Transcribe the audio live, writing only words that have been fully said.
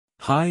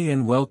Hi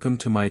and welcome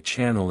to my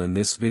channel. In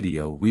this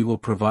video we will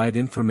provide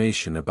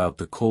information about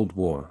the Cold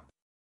War.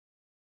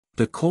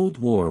 The Cold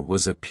War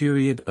was a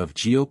period of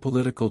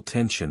geopolitical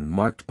tension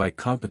marked by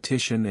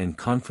competition and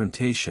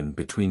confrontation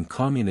between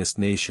communist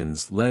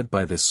nations led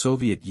by the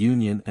Soviet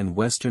Union and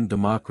Western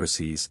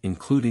democracies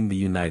including the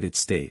United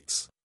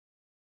States.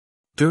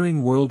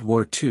 During World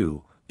War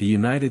II, the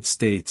United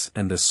States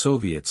and the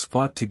Soviets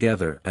fought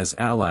together as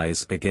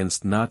allies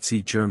against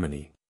Nazi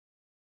Germany.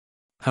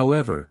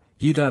 However,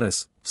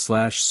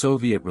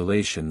 US-Soviet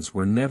relations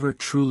were never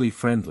truly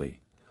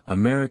friendly.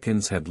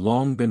 Americans had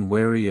long been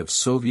wary of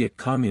Soviet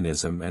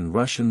communism and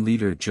Russian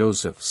leader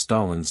Joseph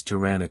Stalin's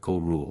tyrannical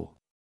rule.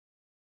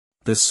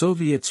 The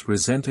Soviets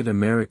resented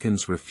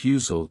Americans'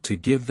 refusal to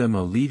give them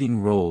a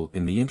leading role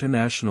in the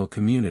international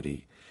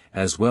community,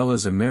 as well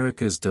as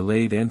America's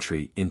delayed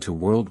entry into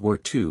World War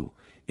II,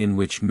 in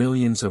which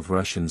millions of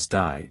Russians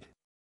died.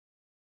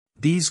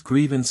 These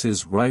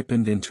grievances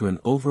ripened into an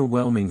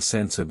overwhelming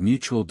sense of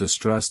mutual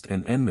distrust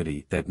and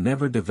enmity that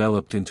never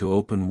developed into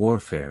open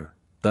warfare,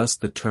 thus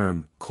the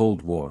term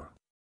Cold War.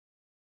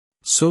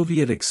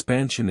 Soviet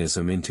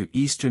expansionism into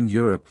Eastern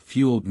Europe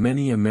fueled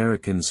many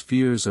Americans'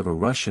 fears of a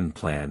Russian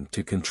plan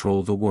to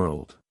control the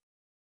world.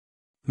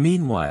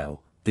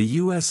 Meanwhile, the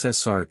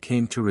USSR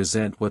came to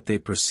resent what they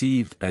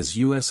perceived as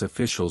US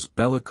officials'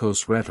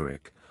 bellicose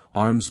rhetoric,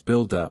 arms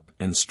buildup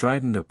and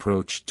strident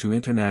approach to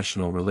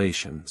international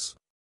relations.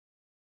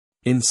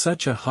 In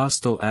such a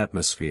hostile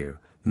atmosphere,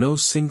 no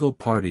single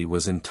party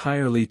was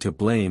entirely to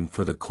blame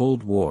for the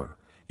Cold War.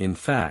 In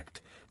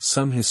fact,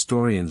 some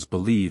historians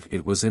believe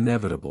it was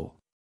inevitable.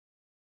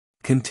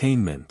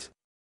 Containment.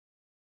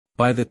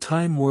 By the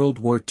time World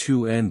War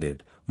II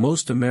ended,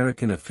 most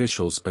American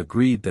officials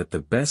agreed that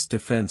the best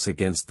defense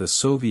against the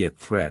Soviet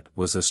threat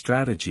was a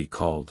strategy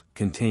called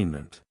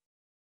containment.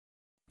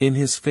 In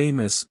his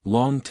famous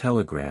Long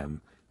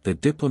Telegram, the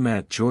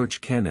diplomat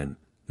George Kennan,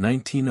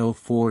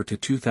 1904 to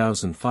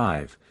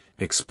 2005,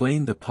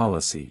 explained the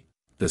policy.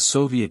 The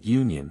Soviet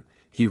Union,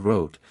 he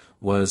wrote,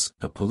 was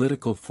a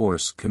political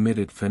force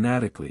committed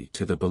fanatically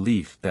to the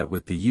belief that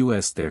with the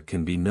US there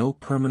can be no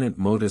permanent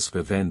modus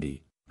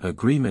vivendi,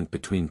 agreement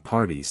between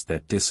parties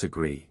that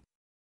disagree.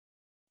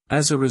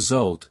 As a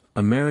result,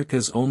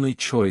 America's only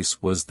choice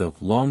was the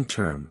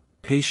long-term,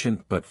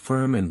 patient but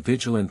firm and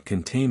vigilant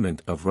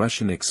containment of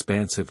Russian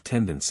expansive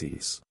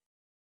tendencies.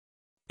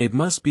 It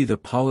must be the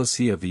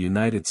policy of the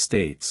United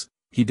States,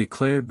 he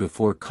declared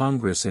before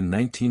Congress in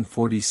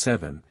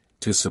 1947,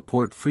 to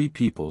support free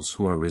peoples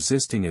who are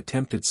resisting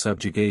attempted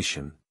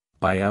subjugation,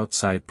 by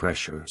outside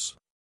pressures.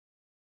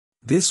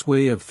 This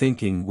way of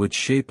thinking would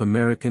shape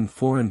American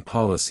foreign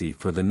policy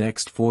for the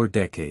next 4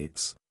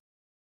 decades.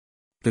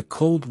 The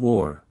Cold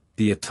War,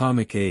 the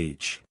Atomic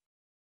Age.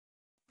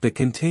 The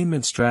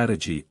containment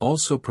strategy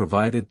also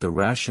provided the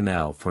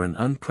rationale for an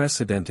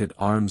unprecedented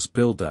arms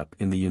buildup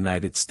in the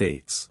United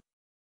States.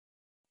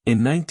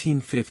 In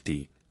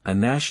 1950, a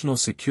National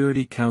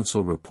Security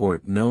Council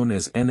report known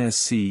as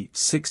NSC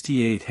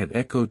 68 had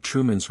echoed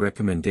Truman's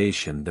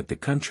recommendation that the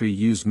country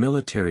use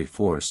military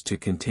force to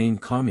contain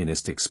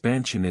communist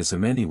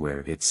expansionism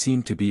anywhere it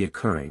seemed to be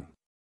occurring.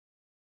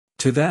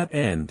 To that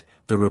end,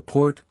 the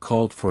report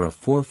called for a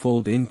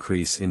 4-fold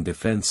increase in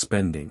defense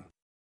spending.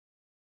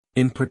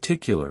 In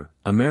particular,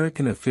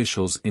 American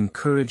officials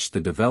encouraged the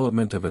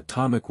development of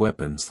atomic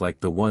weapons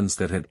like the ones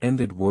that had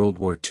ended World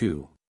War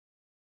II.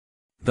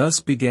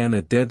 Thus began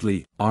a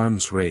deadly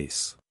arms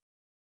race.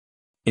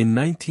 In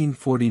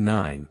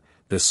 1949,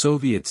 the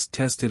Soviets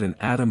tested an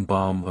atom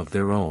bomb of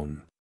their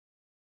own.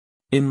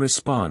 In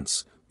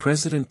response,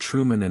 President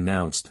Truman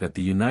announced that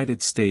the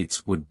United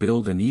States would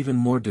build an even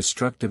more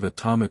destructive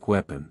atomic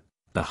weapon,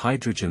 the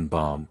hydrogen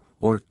bomb,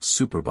 or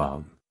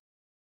superbomb.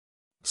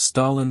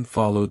 Stalin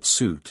followed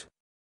suit.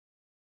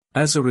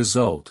 As a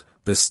result,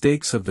 the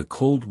stakes of the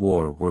Cold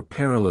War were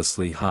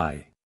perilously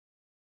high.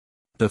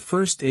 The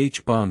first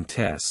H-bomb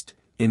test,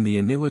 in the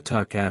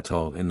Eniwetok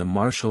Atoll in the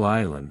Marshall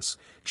Islands,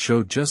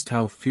 showed just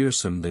how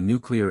fearsome the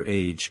nuclear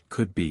age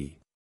could be.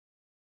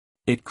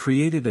 It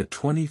created a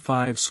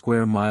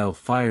 25-square-mile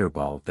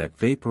fireball that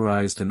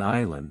vaporized an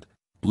island,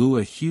 blew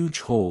a huge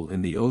hole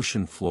in the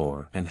ocean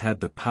floor and had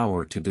the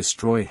power to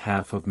destroy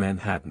half of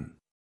Manhattan.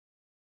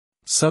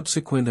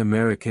 Subsequent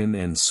American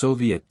and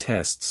Soviet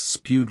tests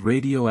spewed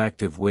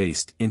radioactive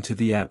waste into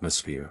the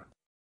atmosphere.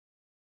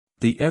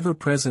 The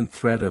ever-present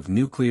threat of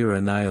nuclear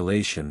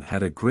annihilation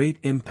had a great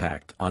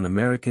impact on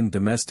American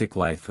domestic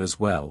life as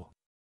well.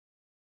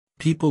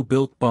 People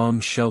built bomb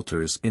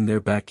shelters in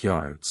their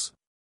backyards.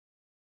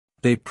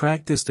 They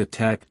practiced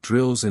attack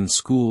drills in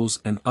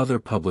schools and other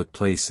public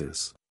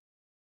places.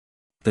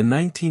 The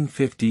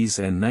 1950s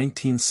and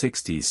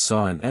 1960s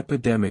saw an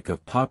epidemic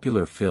of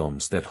popular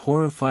films that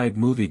horrified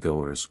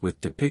moviegoers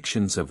with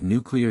depictions of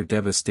nuclear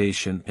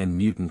devastation and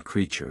mutant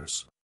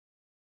creatures.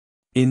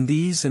 In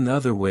these and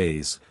other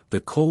ways,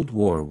 the Cold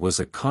War was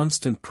a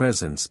constant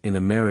presence in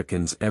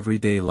Americans'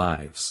 everyday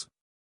lives.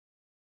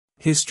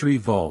 History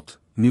Vault,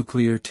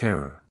 Nuclear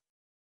Terror.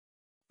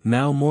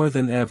 Now more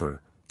than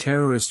ever,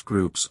 terrorist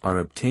groups are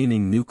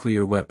obtaining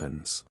nuclear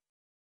weapons.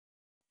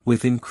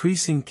 With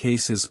increasing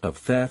cases of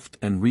theft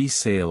and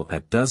resale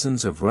at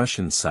dozens of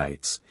Russian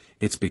sites,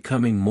 it's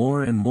becoming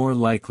more and more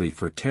likely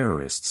for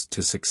terrorists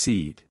to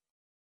succeed.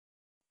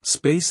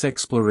 Space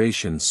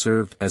exploration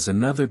served as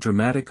another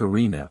dramatic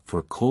arena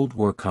for Cold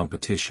War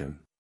competition.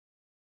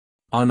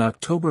 On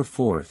October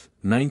 4,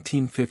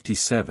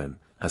 1957,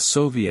 a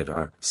Soviet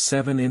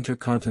R-7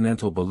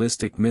 intercontinental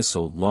ballistic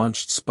missile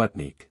launched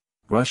Sputnik,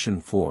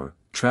 Russian for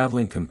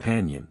traveling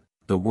companion,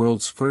 the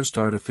world's first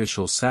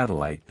artificial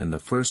satellite and the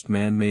first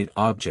man-made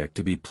object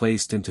to be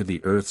placed into the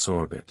Earth's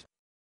orbit.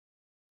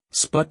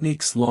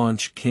 Sputnik's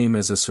launch came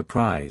as a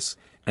surprise,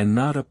 and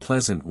not a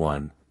pleasant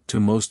one, to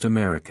most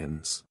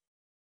Americans.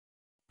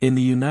 In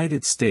the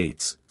United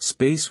States,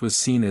 space was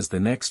seen as the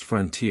next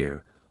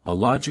frontier, a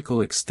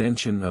logical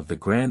extension of the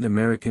grand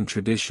American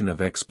tradition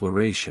of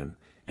exploration,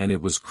 and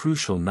it was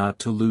crucial not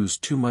to lose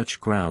too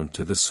much ground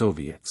to the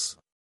Soviets.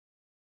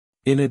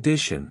 In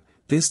addition,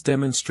 this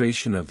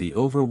demonstration of the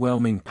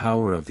overwhelming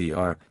power of the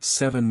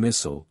R-7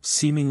 missile,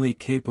 seemingly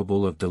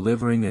capable of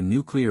delivering a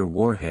nuclear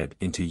warhead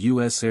into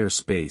U.S.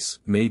 airspace,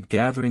 made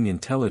gathering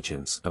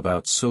intelligence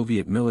about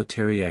Soviet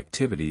military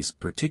activities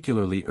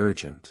particularly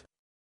urgent.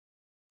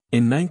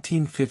 In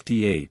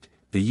 1958,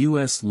 the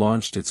U.S.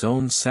 launched its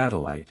own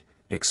satellite,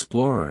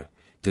 Explorer,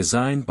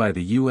 designed by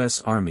the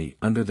U.S. Army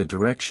under the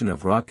direction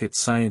of rocket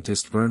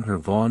scientist Wernher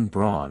von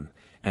Braun,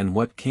 and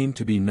what came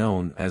to be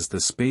known as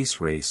the space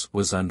race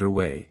was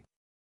underway.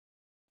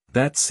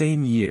 That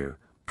same year,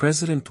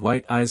 President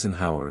Dwight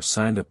Eisenhower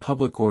signed a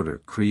public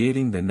order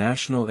creating the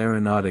National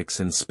Aeronautics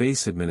and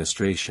Space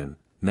Administration,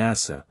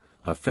 NASA,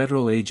 a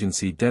federal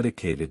agency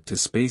dedicated to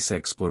space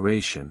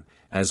exploration,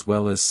 as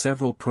well as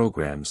several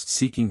programs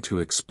seeking to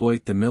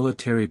exploit the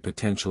military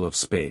potential of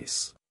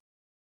space.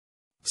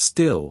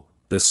 Still,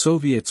 the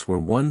Soviets were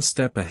one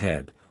step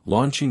ahead,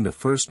 launching the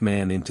first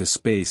man into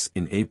space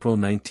in April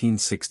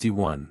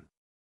 1961.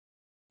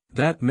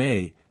 That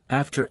May,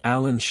 after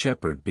Alan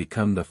Shepard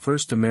became the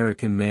first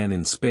American man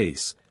in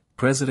space,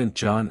 President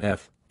John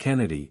F.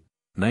 Kennedy,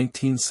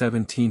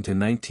 1917 to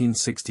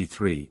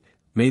 1963,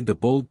 made the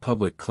bold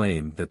public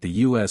claim that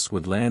the U.S.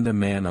 would land a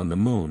man on the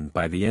moon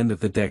by the end of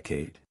the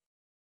decade.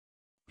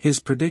 His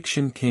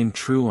prediction came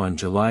true on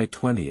July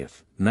 20,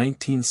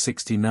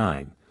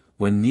 1969,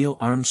 when Neil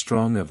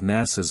Armstrong of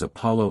NASA's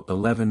Apollo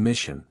 11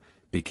 mission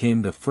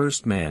became the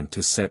first man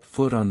to set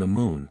foot on the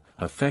moon,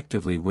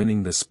 effectively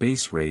winning the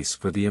space race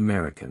for the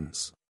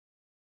Americans.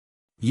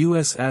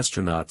 U.S.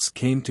 astronauts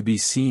came to be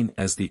seen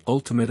as the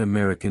ultimate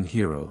American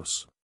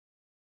heroes.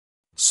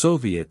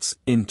 Soviets,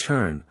 in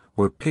turn,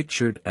 were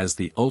pictured as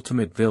the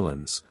ultimate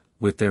villains,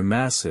 with their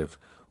massive,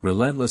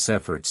 relentless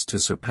efforts to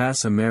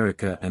surpass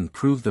America and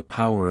prove the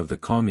power of the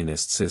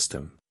communist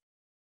system.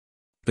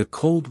 The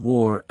Cold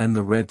War and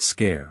the Red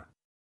Scare.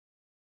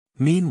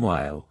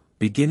 Meanwhile,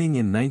 beginning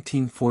in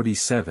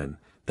 1947,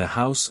 the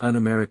House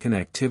Un-American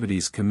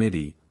Activities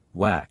Committee,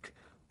 WAC,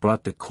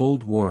 brought the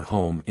Cold War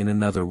home in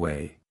another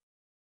way.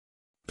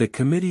 The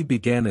committee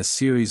began a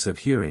series of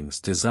hearings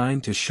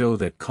designed to show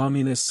that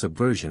communist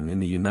subversion in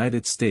the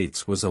United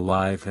States was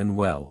alive and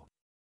well.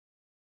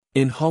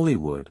 In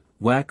Hollywood,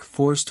 WAC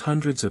forced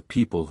hundreds of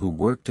people who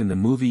worked in the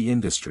movie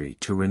industry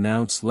to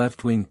renounce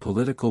left-wing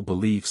political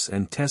beliefs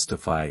and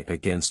testify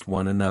against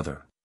one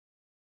another.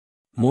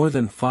 More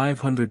than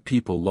 500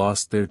 people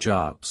lost their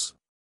jobs.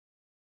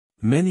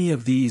 Many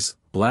of these,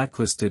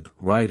 blacklisted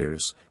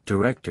writers,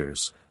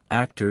 directors,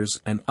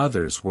 actors and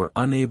others were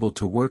unable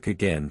to work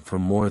again for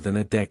more than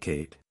a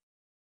decade.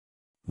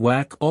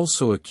 WAC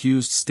also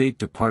accused State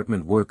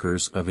Department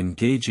workers of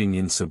engaging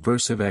in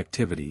subversive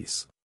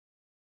activities.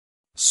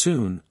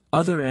 Soon,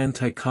 other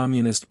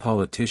anti-communist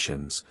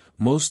politicians,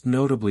 most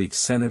notably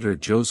Senator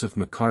Joseph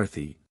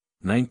McCarthy,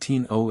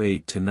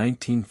 1908 to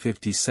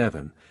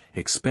 1957,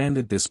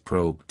 expanded this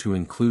probe to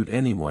include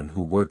anyone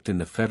who worked in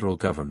the federal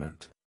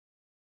government.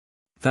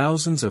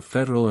 Thousands of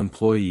federal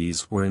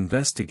employees were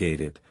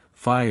investigated,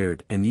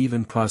 fired and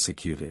even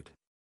prosecuted.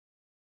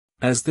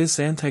 As this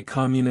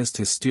anti-communist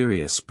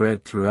hysteria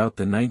spread throughout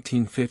the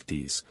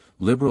 1950s,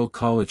 liberal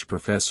college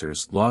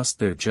professors lost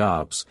their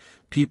jobs,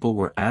 people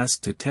were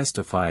asked to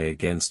testify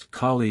against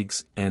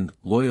colleagues and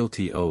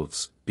loyalty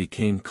oaths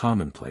became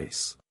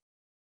commonplace.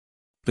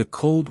 The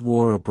Cold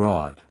War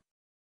abroad.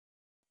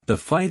 The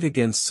fight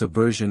against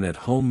subversion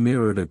at home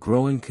mirrored a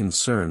growing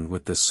concern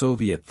with the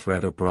Soviet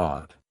threat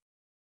abroad.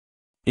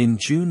 In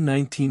June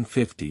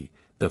 1950,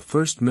 the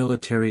first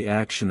military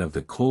action of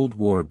the Cold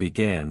War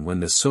began when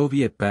the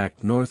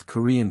Soviet-backed North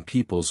Korean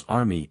People's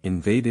Army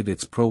invaded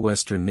its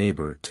pro-Western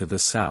neighbor to the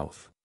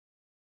south.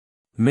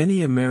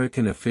 Many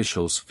American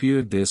officials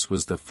feared this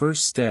was the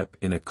first step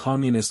in a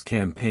communist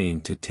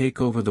campaign to take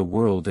over the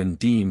world and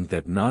deemed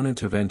that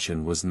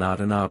non-intervention was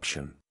not an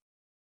option.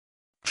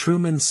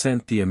 Truman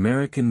sent the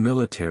American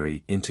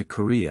military into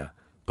Korea,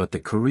 but the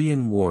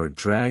Korean War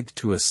dragged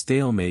to a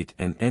stalemate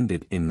and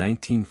ended in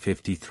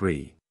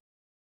 1953.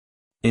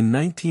 In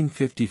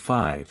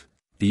 1955,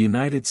 the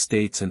United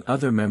States and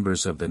other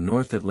members of the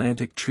North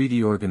Atlantic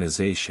Treaty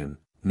Organization,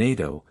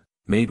 NATO,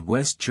 made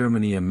West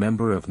Germany a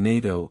member of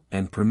NATO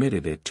and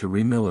permitted it to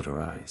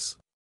remilitarize.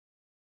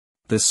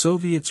 The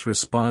Soviets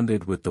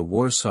responded with the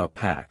Warsaw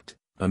Pact,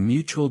 a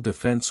mutual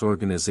defense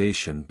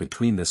organization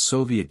between the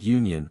Soviet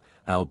Union,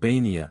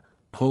 Albania,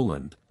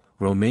 Poland,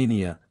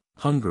 Romania,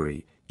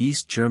 Hungary,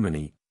 East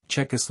Germany,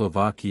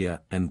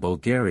 Czechoslovakia and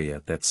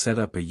Bulgaria that set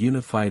up a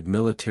unified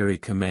military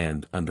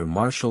command under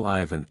Marshal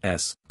Ivan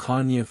S.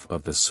 Konev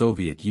of the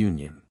Soviet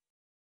Union.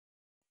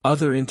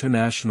 Other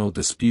international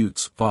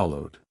disputes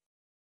followed.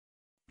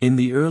 In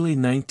the early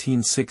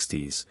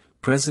 1960s,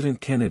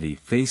 President Kennedy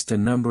faced a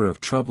number of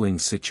troubling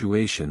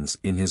situations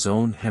in his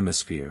own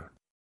hemisphere.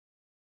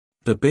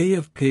 The Bay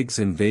of Pigs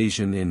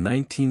invasion in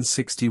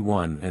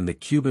 1961 and the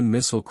Cuban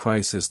Missile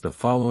Crisis the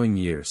following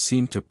year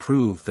seemed to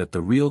prove that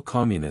the real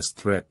communist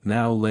threat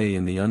now lay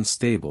in the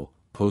unstable,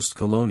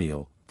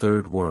 post-colonial,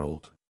 Third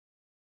World.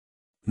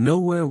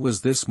 Nowhere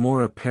was this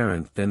more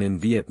apparent than in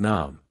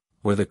Vietnam,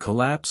 where the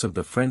collapse of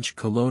the French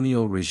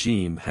colonial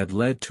regime had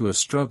led to a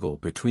struggle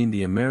between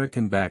the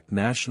American-backed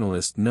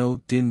nationalist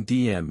Ngo Dinh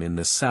Diem in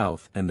the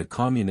south and the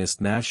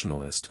communist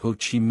nationalist Ho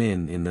Chi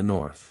Minh in the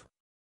north.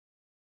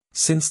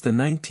 Since the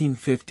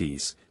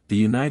 1950s, the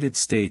United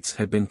States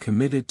had been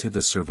committed to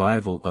the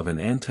survival of an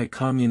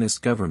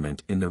anti-communist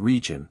government in the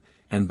region,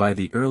 and by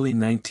the early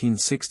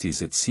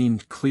 1960s it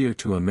seemed clear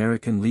to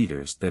American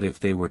leaders that if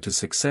they were to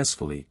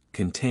successfully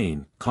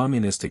contain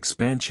communist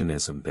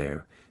expansionism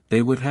there,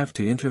 they would have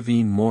to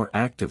intervene more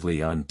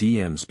actively on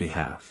Diem's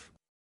behalf.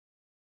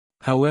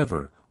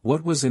 However,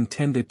 what was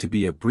intended to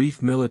be a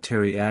brief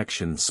military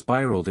action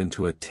spiraled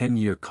into a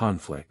 10-year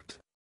conflict.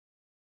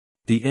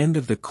 The end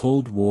of the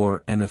Cold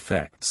War and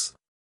effects.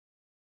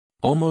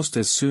 Almost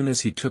as soon as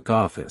he took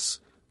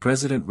office,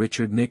 President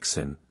Richard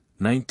Nixon,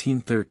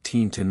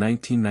 1913 to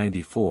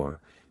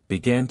 1994,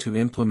 began to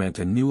implement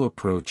a new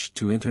approach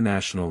to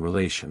international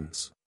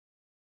relations.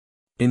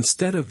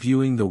 Instead of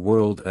viewing the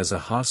world as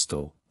a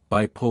hostile,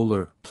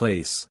 bipolar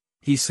place,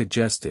 he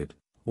suggested,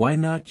 why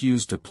not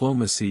use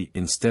diplomacy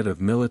instead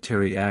of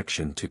military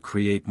action to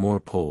create more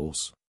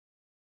poles?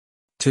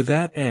 To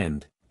that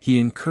end, he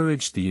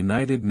encouraged the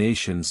United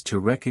Nations to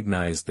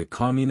recognize the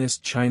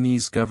Communist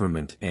Chinese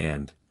government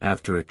and,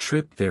 after a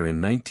trip there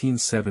in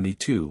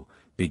 1972,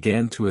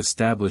 began to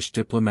establish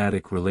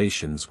diplomatic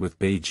relations with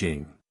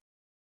Beijing.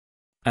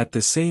 At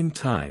the same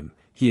time,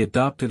 he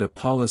adopted a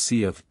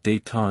policy of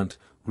détente,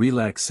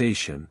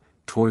 relaxation,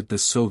 toward the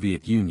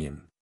Soviet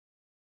Union.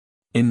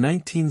 In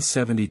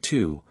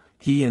 1972,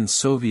 he and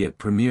Soviet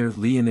Premier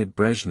Leonid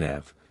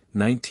Brezhnev,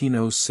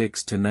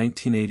 1906 to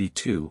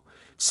 1982,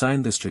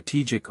 signed the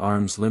Strategic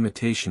Arms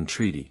Limitation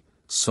Treaty,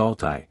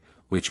 SALT-I,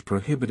 which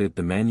prohibited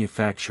the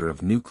manufacture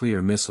of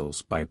nuclear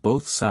missiles by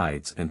both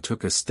sides and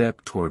took a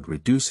step toward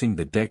reducing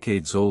the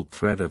decades-old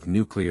threat of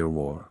nuclear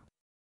war.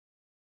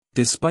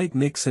 Despite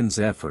Nixon's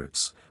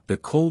efforts, the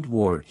Cold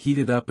War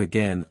heated up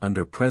again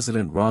under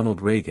President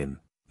Ronald Reagan,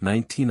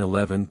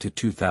 1911 to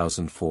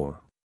 2004.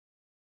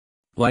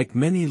 Like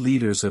many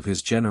leaders of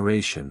his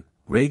generation,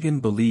 Reagan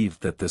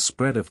believed that the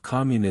spread of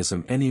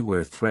communism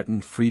anywhere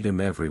threatened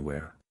freedom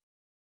everywhere.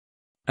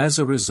 As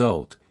a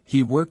result,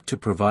 he worked to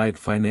provide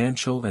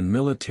financial and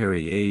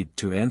military aid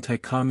to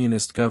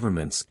anti-communist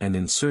governments and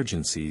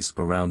insurgencies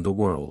around the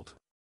world.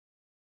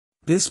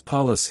 This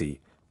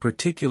policy,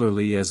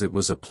 particularly as it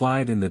was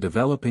applied in the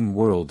developing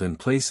world in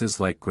places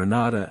like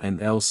Grenada and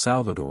El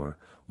Salvador,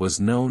 was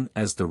known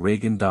as the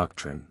Reagan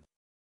Doctrine.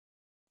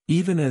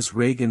 Even as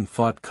Reagan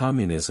fought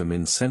communism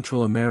in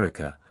Central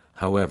America,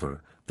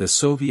 however, the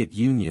Soviet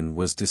Union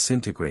was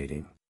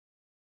disintegrating.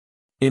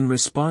 In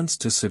response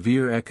to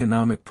severe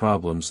economic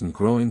problems and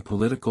growing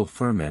political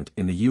ferment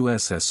in the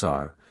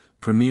USSR,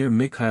 Premier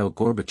Mikhail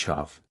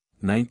Gorbachev,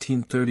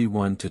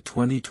 1931 to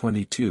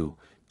 2022,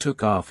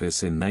 took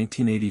office in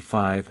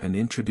 1985 and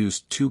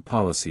introduced two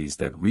policies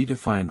that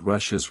redefined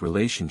Russia's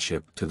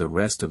relationship to the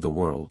rest of the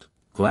world: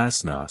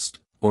 glasnost,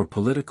 or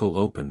political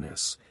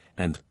openness,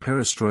 and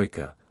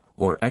perestroika,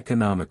 or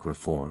economic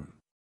reform.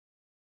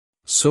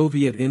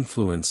 Soviet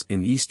influence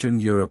in Eastern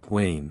Europe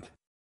waned.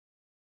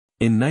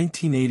 In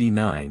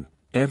 1989,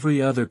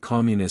 every other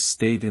communist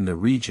state in the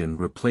region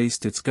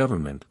replaced its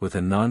government with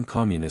a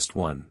non-communist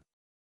one.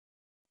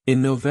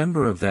 In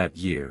November of that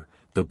year,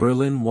 the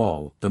Berlin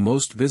Wall, the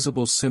most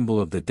visible symbol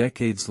of the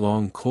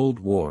decades-long Cold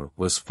War,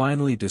 was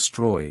finally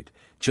destroyed,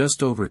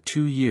 just over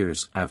 2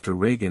 years after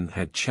Reagan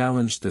had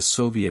challenged the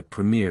Soviet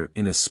premier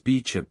in a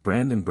speech at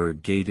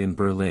Brandenburg Gate in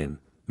Berlin,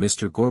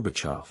 "Mr.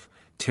 Gorbachev,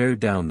 tear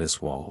down this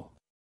wall."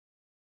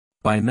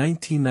 By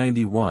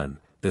 1991,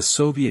 the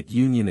Soviet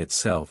Union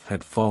itself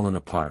had fallen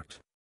apart.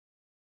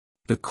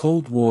 The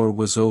Cold War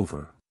was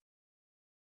over.